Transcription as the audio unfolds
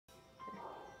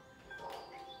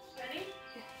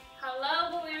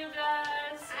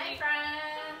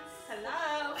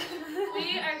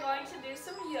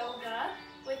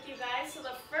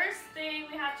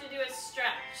to do is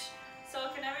stretch. So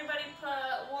can everybody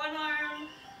put one arm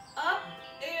up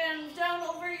and down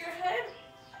over your head?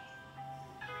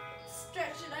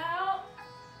 Stretch it out.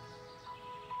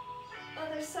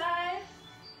 Other side.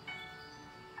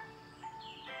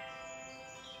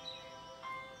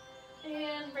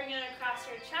 And bring it across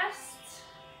your chest.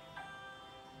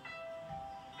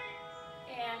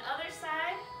 And other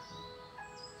side.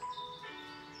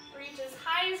 Reach as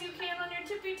high as you can on your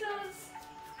tippy toes.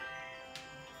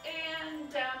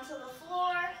 And down to the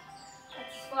floor.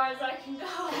 That's as far as I can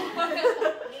go.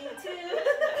 Me too.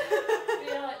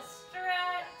 Feel it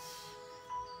stretch.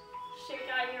 Shake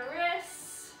out your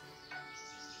wrists.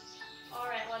 All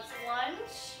right, let's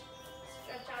lunge.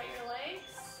 Stretch out your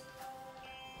legs.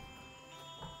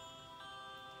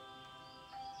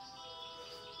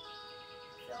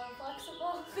 Feeling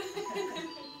flexible.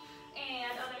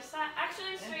 And other side.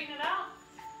 Actually, straighten it out.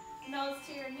 Nose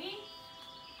to your knee.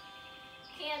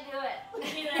 Can't do it.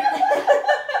 Me neither.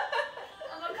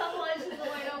 I'm a couple inches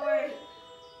away, don't worry.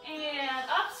 And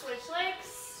up, switch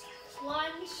legs.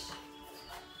 Lunge.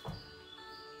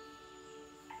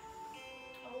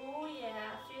 Oh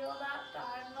yeah, feel that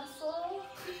thigh muscle.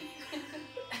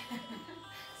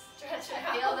 Stretch it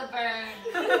out. Feel the burn.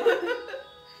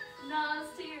 Nose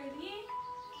to your knee.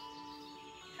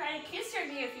 Try to kiss your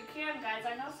knee if you can, guys.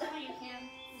 I know some of you can.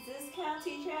 Does this count,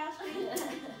 Teacher Ashley?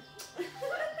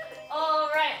 All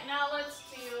right, now let's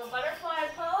do a butterfly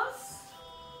pose.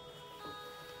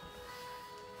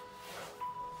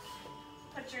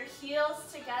 Put your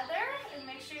heels together and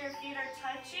make sure your feet are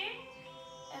touching.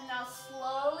 And now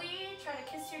slowly try to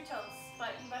kiss your toes, but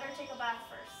you better take a bath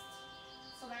first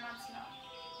so they're not snow.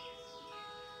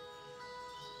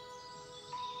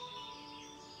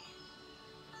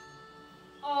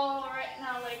 All right,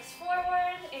 now legs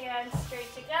forward and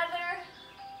straight together.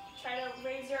 Try to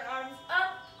raise your arms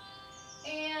up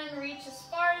and reach as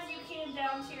far as you can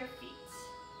down to your feet.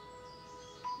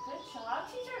 Good job,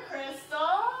 Teacher Crystal.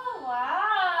 Wow.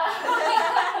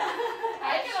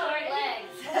 I have short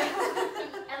legs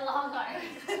and long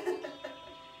arms.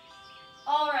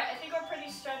 All right, I think we're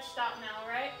pretty stretched out now,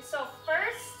 right? So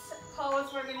first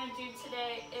pose we're gonna do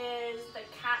today is the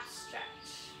cat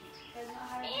stretch.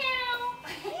 Meow.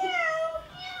 Meow.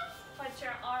 Put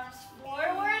your arms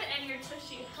forward and your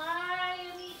tushy high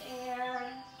in the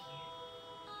air.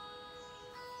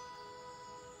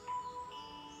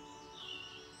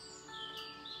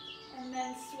 And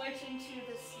then switch into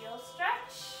the seal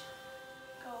stretch.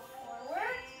 Go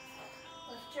forward.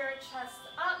 Lift your chest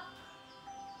up.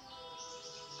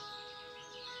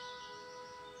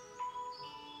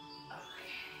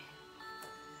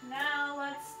 Okay. Now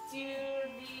let's do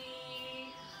the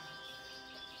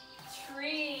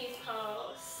tree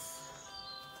pose.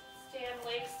 Stand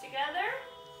legs together,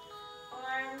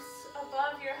 arms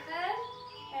above your head,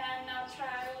 and now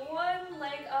try one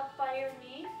leg up by your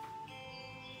knee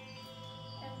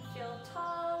and feel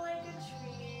tall like a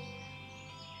tree.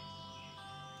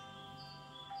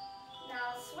 Now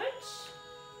switch.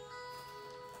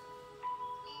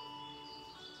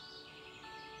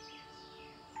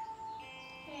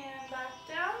 And back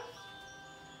down.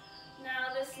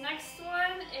 Now this next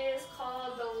one is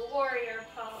called the warrior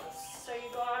pose. So you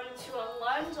go out into a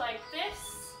lunge like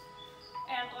this,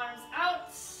 and arms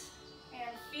out,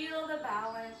 and feel the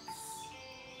balance.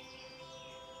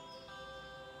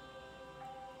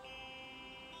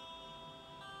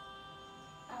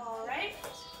 All right.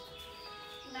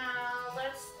 Now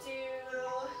let's do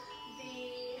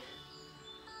the,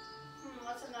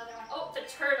 what's another one? Oh, the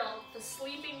turtle, the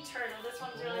sleeping turtle. This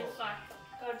one's really fun.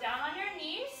 Go down on your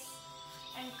knees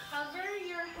and cover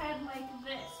your head like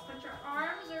this. Put your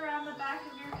arms around the back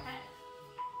of your head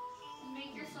and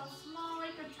make yourself small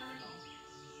like a turtle.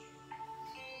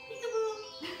 Peekaboo.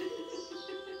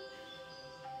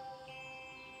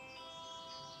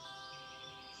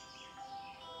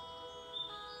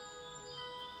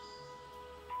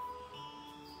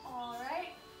 All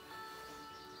right.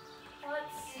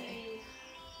 Let's see.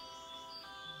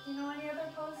 You know any other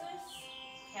poses?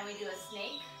 Can we do a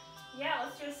snake? Yeah,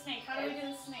 let's do a snake. How do we do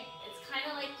the snake? It's kind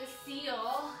of like the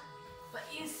seal, but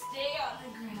you stay on the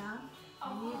ground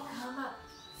and you come up.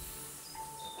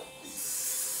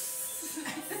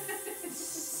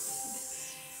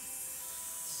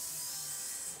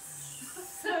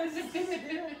 So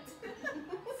good.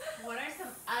 What are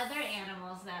some other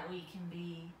animals that we can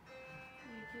be?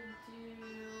 We could do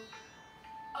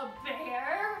a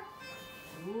bear.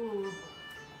 Ooh.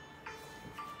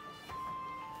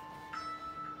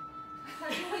 How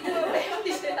do we do a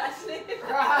baby, Ashley?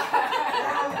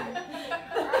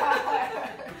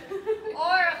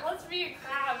 Or let's be a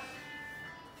crab.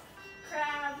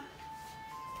 Crab.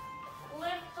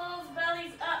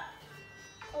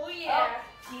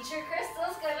 Teacher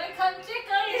Crystal's gonna come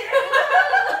tickle you.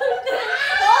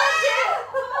 Hold it!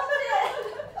 Hold it!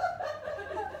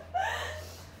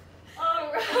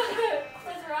 Alright.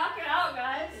 Let's rock it out,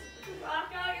 guys.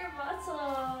 Rock out your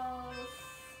muscles.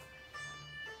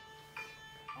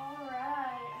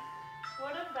 Alright.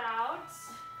 What about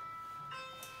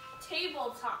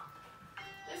tabletop?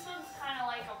 This one's kind of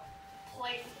like a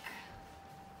plank.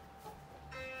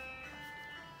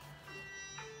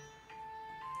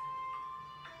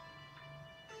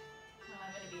 I'm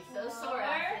gonna be so sore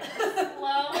after this.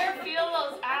 Lower, feel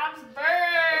those abs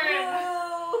burn. The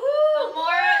Woo-hoo!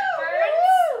 more it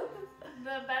burns,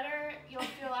 the better you'll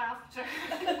feel after.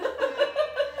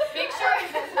 Make sure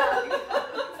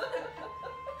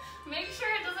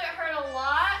it doesn't hurt a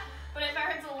lot, but if it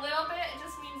hurts a little bit, it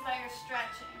just means that you're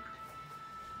stretching.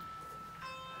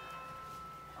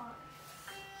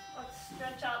 Let's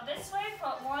stretch out this way.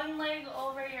 Put one leg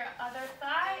over your other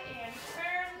thigh and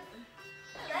turn.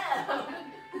 I'm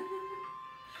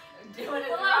doing it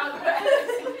the Hello. wrong way.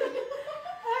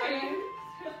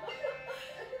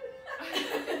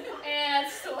 And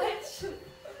switch.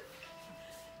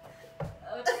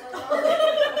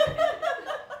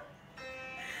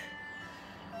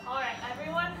 Alright,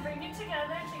 everyone bring it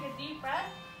together. Take a deep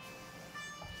breath.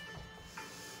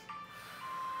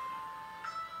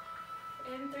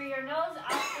 In through your nose,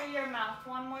 out through your mouth.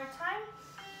 One more time.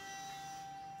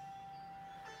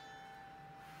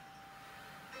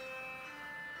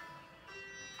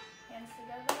 Hands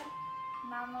together.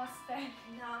 Namaste.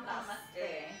 Namaste.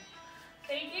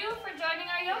 Thank you for joining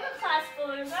our yoga class,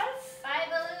 Belugas. Bye,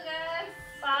 Belugas.